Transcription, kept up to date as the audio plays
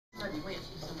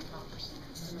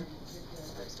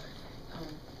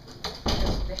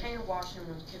washing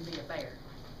one can be a bear.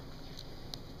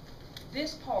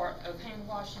 This part of hand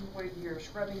washing where you're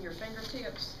scrubbing your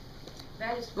fingertips,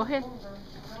 that is. Go ahead.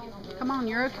 Come on,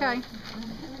 you're okay. I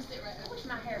wish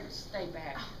my hair would stay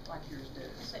back like yours does.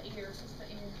 It's the ear. It's the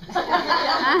ear.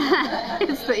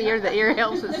 It's the ear. The ear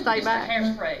helps it stay back.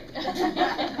 Hairspray.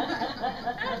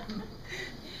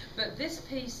 But this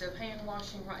piece of hand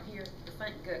washing right here,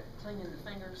 cleaning the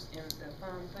fingers and the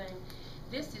thumb thing,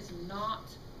 this is not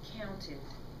counted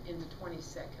in the 20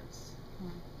 seconds.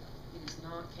 It is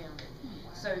not counted.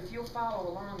 Wow. So if you'll follow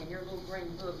along in your little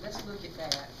green book, let's look at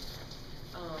that.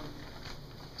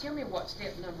 Tell me what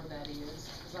step number that is,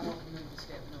 because I don't remember the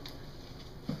step number.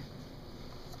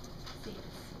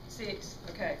 6.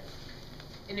 Okay.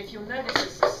 And if you'll notice,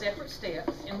 it's a separate step.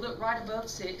 And look right above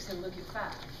 6 and look at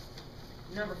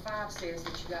 5. Number 5 says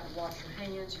that you got to wash your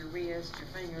hands, your wrists, your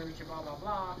fingers, your blah, blah,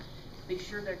 blah. Be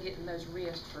sure they're getting those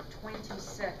wrists for 20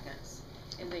 seconds.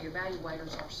 And the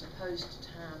evaluators are supposed to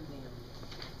time them.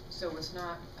 So it's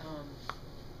not,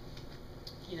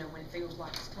 you know, when it feels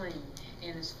like it's clean.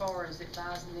 And as far as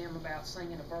advising them about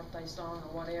singing a birthday song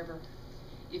or whatever,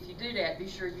 if you do that, be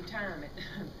sure you time it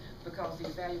because the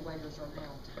evaluators are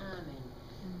now timing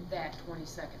that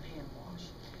 20-second hand wash.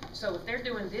 So if they're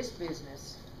doing this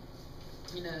business,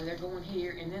 you know, they're going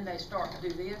here and then they start to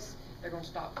do this, they're going to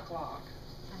stop the clock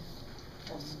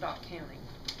or stop counting.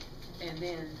 And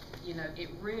then, you know, it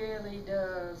really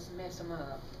does mess them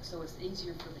up. So it's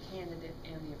easier for the candidate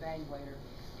and the evaluator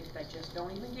if they just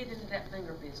don't even get into that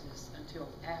finger business until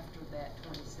after that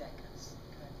 20 seconds.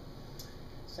 Okay.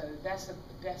 So that's a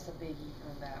biggie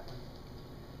on that one.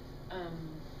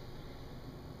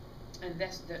 And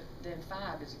then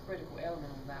 5 is a critical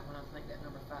element on that one. I think that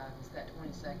number 5 is that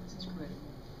 20 seconds is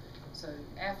critical. So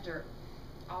after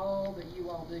all that you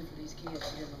all do for these kids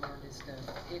for them to learn this stuff,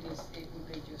 it would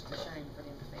be just a shame for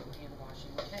them to fail hand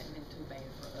washing, which hadn't been too bad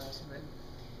for us, but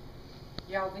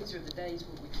y'all, these are the days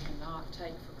where we cannot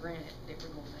take for granted that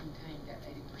we're going to maintain that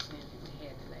 80% that we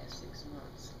had the last 6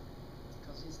 months,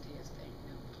 because this test ain't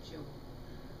no joke.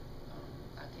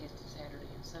 I tested Saturday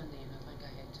and Sunday, and I think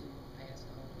I had 2 pass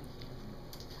the whole weekend.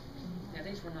 Now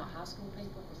these were not high school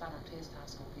people, because I don't test high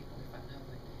school people if I know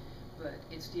it, but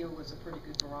it still was a pretty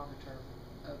good barometer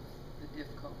of the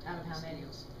difficulty of the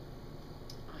skills.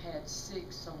 I had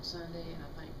 6 on Sunday, and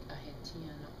I think I had 10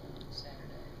 on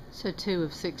Saturday. So 2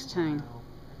 of 16.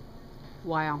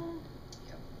 Wow.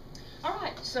 Yep. All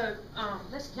right, so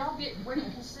y'all get where you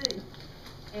can see,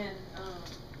 and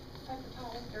paper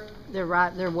towel.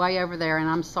 They're way over there, and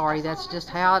I'm sorry. That's just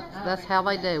how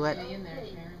they do it.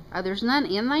 Oh, there's none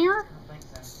in there. I don't think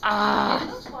so.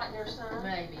 It looks like there's some.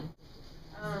 Maybe.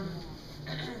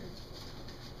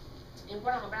 And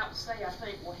what I'm about to say, I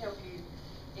think, will help you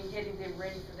in getting them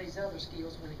ready for these other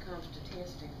skills when it comes to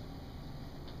testing.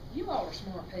 You all are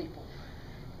smart people.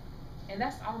 And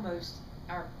that's almost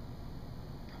our,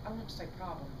 I won't say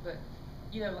problem, but,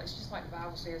 you know, it's just like the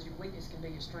Bible says, your weakness can be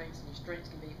your strengths and your strengths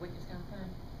can be your weakness kind of thing.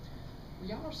 Well,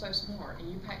 y'all are so smart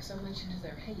and you pack so much into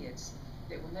their heads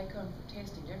that when they come for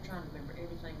testing, they're trying to remember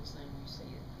everything the same you see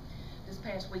it. This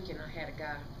past weekend, I had a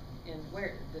guy, and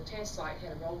where the test site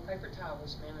had a roll of paper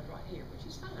towels mounted right here, which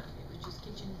is fine. It was just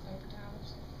kitchen paper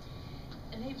towels.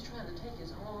 And he was trying to take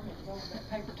his arm and roll that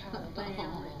paper towel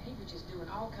down, and he was just doing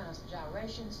all kinds of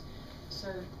gyrations, so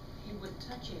he wouldn't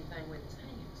touch anything with his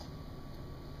hands.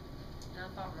 And I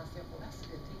thought to myself, well, that's a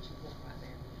good teaching point right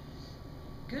there.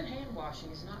 Good hand washing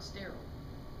is not sterile.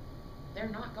 They're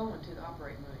not going to the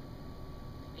operating room.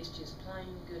 It's just plain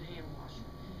good hand washing.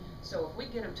 So if we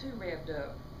get them too revved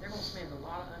up, they're going to spend a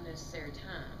lot of unnecessary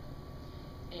time.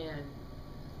 And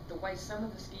the way some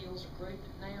of the skills are grouped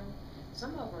now,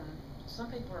 some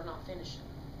people are not finishing.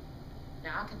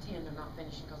 Now I contend they're not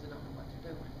finishing because they don't know what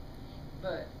they're doing.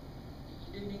 But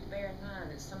you do need to bear in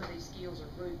mind that some of these skills are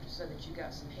grouped so that you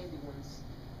got some heavy ones,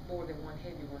 more than one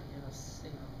heavy one in a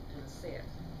set,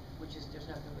 which is there's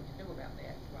nothing we can do about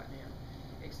that right now,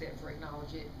 except for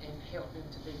acknowledge it and help them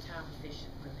to be time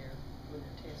efficient when they're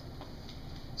testing.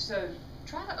 So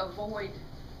try to avoid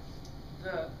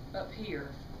the up here.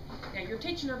 Now you're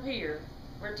teaching up here,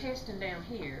 we're testing down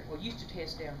here, well used to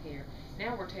test down here,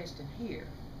 now we're testing here.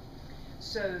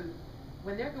 So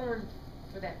when they're going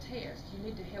for that test, you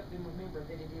need to help them remember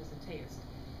that it is a test.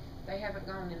 They haven't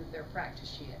gone into their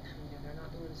practice yet. You know, they're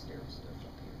not doing the sterile stuff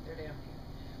up here, they're down here.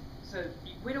 So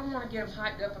we don't want to get them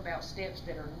hyped up about steps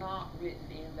that are not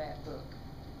written in that book.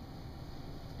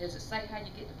 Does it say how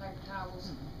you get the paper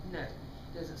towels? No.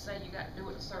 Does it say you got to do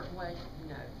it a certain way?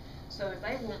 No. So if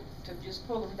they want to just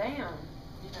pull them down,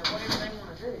 you know, whatever they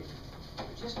want to do,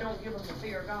 just don't give them the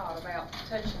fear of God about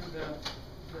touching the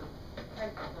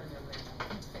paper when they're ready.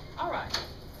 Alright,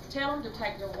 tell them to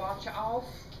take their watch off.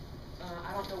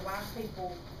 I don't know why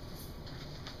people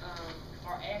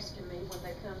are asking me when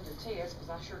they come to test, because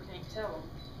I sure can't tell them.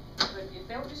 But if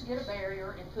they'll just get a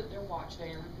barrier and put their watch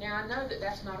down. Now I know that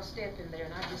that's not a step in there,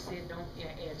 and I just said don't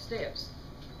add steps.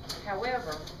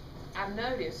 However, I've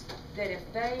noticed that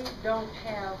if they don't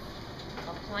have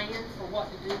a plan for what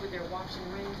to do with their watching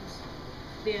rings,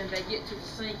 then they get to the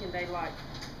sink and they like,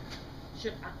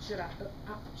 should I?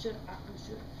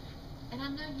 And I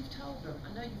know you've told them,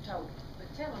 but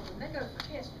tell them when they go for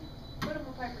testing, put them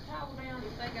a paper towel down.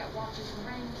 If they got watches and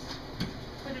rings,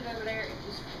 put it over there and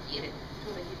just forget it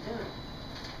until they get done.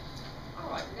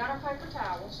 Alright, we got our paper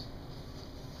towels.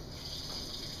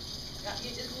 Got to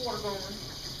get this water going.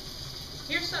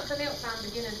 Here's something else I'm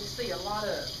beginning to see a lot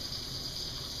of.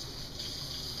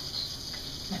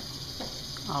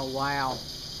 Oh, wow. I'm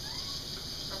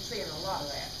seeing a lot of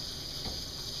that.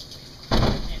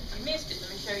 And if you missed it, let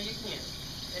me show you again.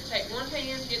 They take one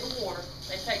hand, get the water.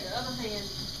 They take the other hand,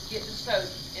 get the soap,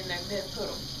 and they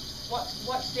put them.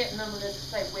 What step number does it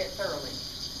say wet thoroughly?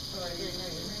 So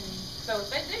if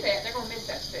they do that, they're going to miss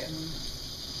that step.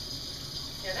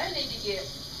 Now they need to get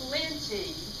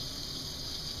plenty.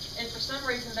 And for some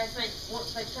reason they think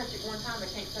once they touch it one time, they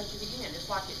can't touch it again. It's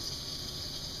like it's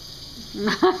you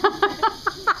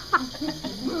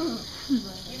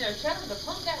know, tell them to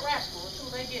pump that rascal until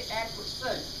they get adequate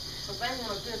soap, because they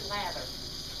want a good lather.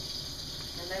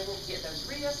 And they won't get those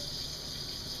wrists.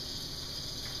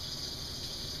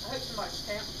 I hope somebody's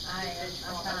counting. I am.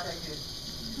 I'm counting. Good.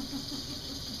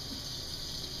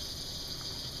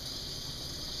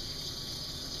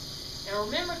 Now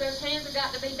remember, those hands have got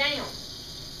to be down.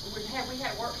 We had a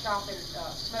workshop in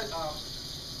forgot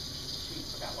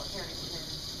what county it was in.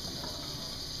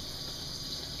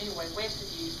 Anyway, west of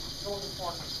you, northern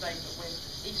part of the state, but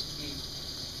east of you.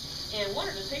 And one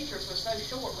of the teachers was so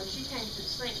short, when she came to the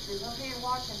sink to do her hand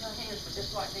washing, her hands were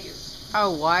just like this.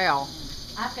 Oh, wow.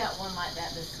 I've got one like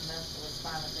that this semester with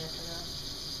spinal bifida.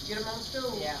 Get them on the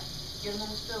stool. Yeah. Get them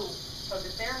on the stool. So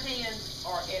that their hands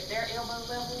are at their elbow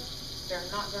level, they're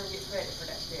not going to get credit for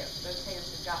that step. Those hands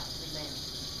have got to be down.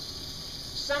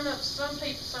 Some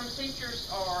teachers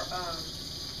are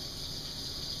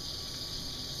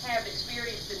have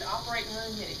experience in the operating room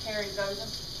and it carries over.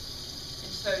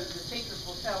 And so the teachers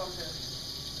will tell them to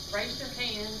raise their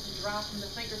hands and dry from the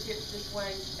fingertips this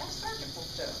way. That's surgical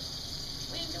stuff.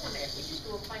 We ain't doing that. We just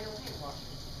do a plain old hand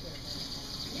washing.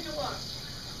 You know what?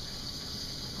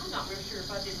 I'm not real sure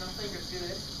if I did my fingers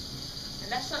good.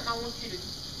 And that's something I want you to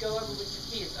go over with your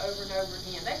kids over and over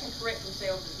again. They can correct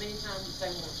themselves as many times as they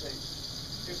want to.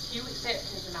 There's few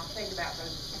exceptions, and I'll tell you about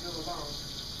those as we go along.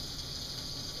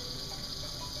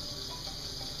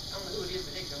 I don't know who it is,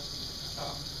 but it goes.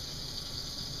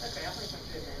 Okay, I think I'm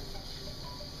good now.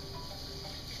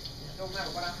 It don't matter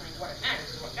what I think. What it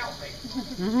matters is what y'all think.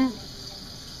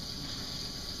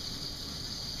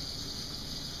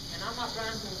 And I'm not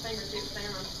running from the fingertips down.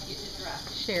 I'm just getting it dry.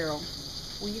 Cheryl,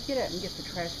 will you get up and get the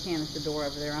trash can at the door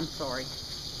over there? I'm sorry.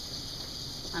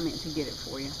 I meant to get it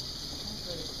for you. That's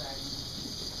really exciting.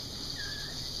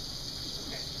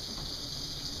 Okay.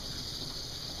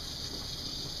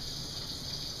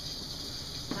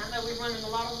 I know we're running a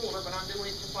lot of water, but I'm doing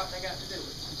it just like they got to do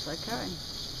it. It's okay.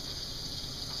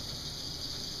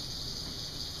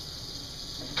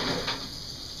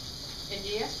 And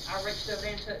yes, I reached over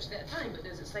there and touched that thing, but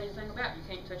does it say anything about you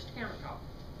can't touch the countertop?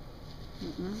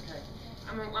 Okay.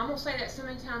 I'm gonna say that so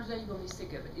many times now you're gonna be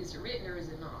sick of it. Is it written or is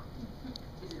it not?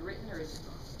 Is it written or is it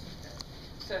not? Okay.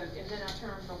 So, and then I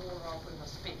turn my water off with my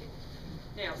spigot.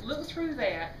 Now, look through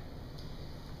that.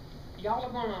 Y'all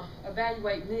are gonna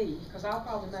evaluate me, because I'll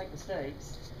probably make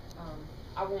mistakes.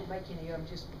 I won't make any of them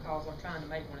just because I'm trying to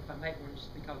make one. If I make one,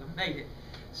 just because I made it.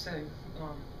 So,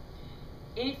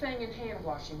 anything in hand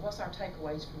washing, what's our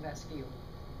takeaways from that skill?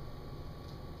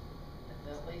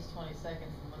 At least 20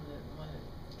 seconds when it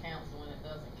counts and when it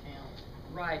doesn't count.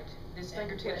 Right. This And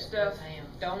fingertip wet stuff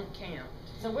hands. don't count.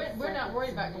 So we're not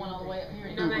worried about going all the way up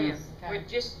here. No, ma'am. Okay. We're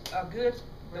just a good,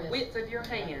 the Wrist. width of your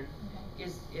hand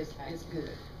is Okay.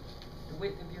 good. The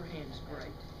width of your hand is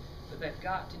great. But they've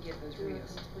got to get those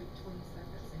wrists.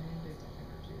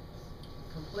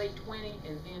 Complete 20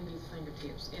 and then do the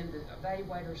fingertips. And the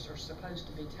evaluators are supposed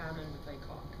to be timing with a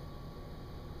clock.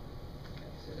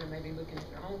 Okay, so they may be looking at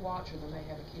their own watch, or they may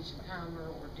have a kitchen timer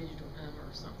or a digital timer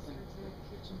or something.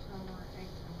 Kitchen timer, egg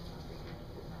timer, I think you have to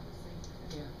put on the sink.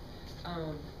 Yeah.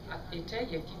 I tell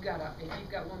you, if you've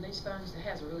got one of these phones that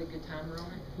has a really good timer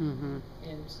on it,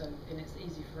 and it's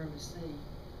easy for them to see.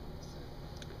 So.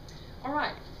 All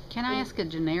right. Can I ask a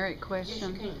generic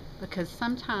question? Yes, you can. Because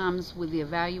sometimes with the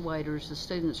evaluators, the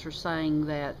students are saying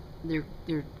that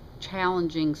they're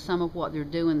challenging some of what they're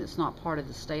doing that's not part of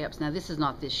the steps. Now, this is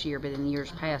not this year, but in years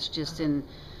past, just in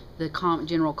the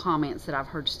general comments that I've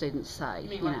heard students say. You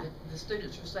mean You like know, the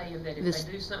students are saying that if This-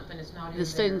 they do something that's not in the there?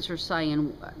 students are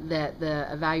saying that the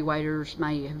evaluators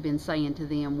may have been saying to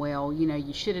them, well, you know,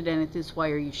 you should have done it this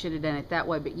way or you should have done it that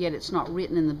way, but yet it's not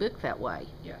written in the book that way.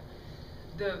 Yeah.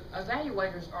 The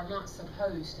evaluators are not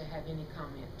supposed to have any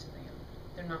comment to them.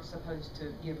 They're not supposed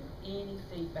to give them any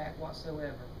feedback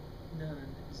whatsoever. None.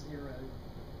 Zero.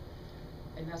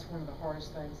 And that's one of the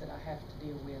hardest things that I have to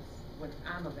deal with when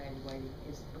I'm evaluating,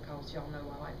 is because y'all know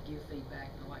I like to give feedback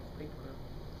and I like people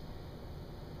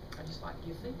to, I just like to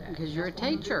give feedback. Because you're a That's what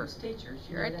we do teacher. as teachers.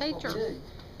 You You're know, a that's what we teacher. do.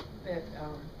 But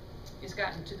it's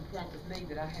gotten to the point with me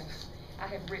that I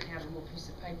have written out a little piece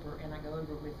of paper and I go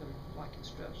over with them like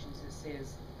instructions that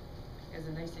says, as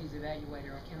an AC's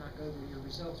evaluator, I cannot go over your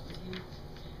results with you.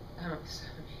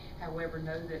 However,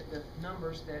 know that the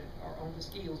numbers that are on the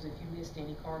skills, if you missed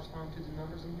any, correspond to the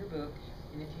numbers in your book.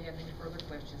 And if you have any further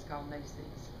questions, call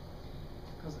AC's.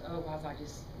 Because otherwise I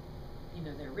just, you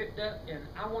know, they're ripped up and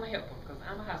I want to help them because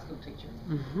I'm a high school teacher.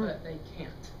 But they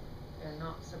can't. They're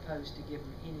not supposed to give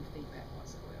them any feedback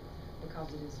whatsoever because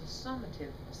it is a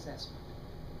summative assessment,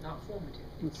 not formative.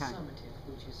 It's Okay. summative,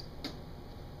 which is.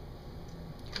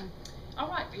 Okay. All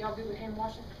right, are y'all good with hand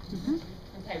washing?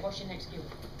 Okay, what's your next skill?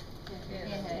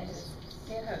 Head hose.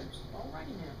 Head hose.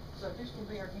 Alrighty now. So who's gonna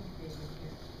be our guinea pig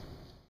here?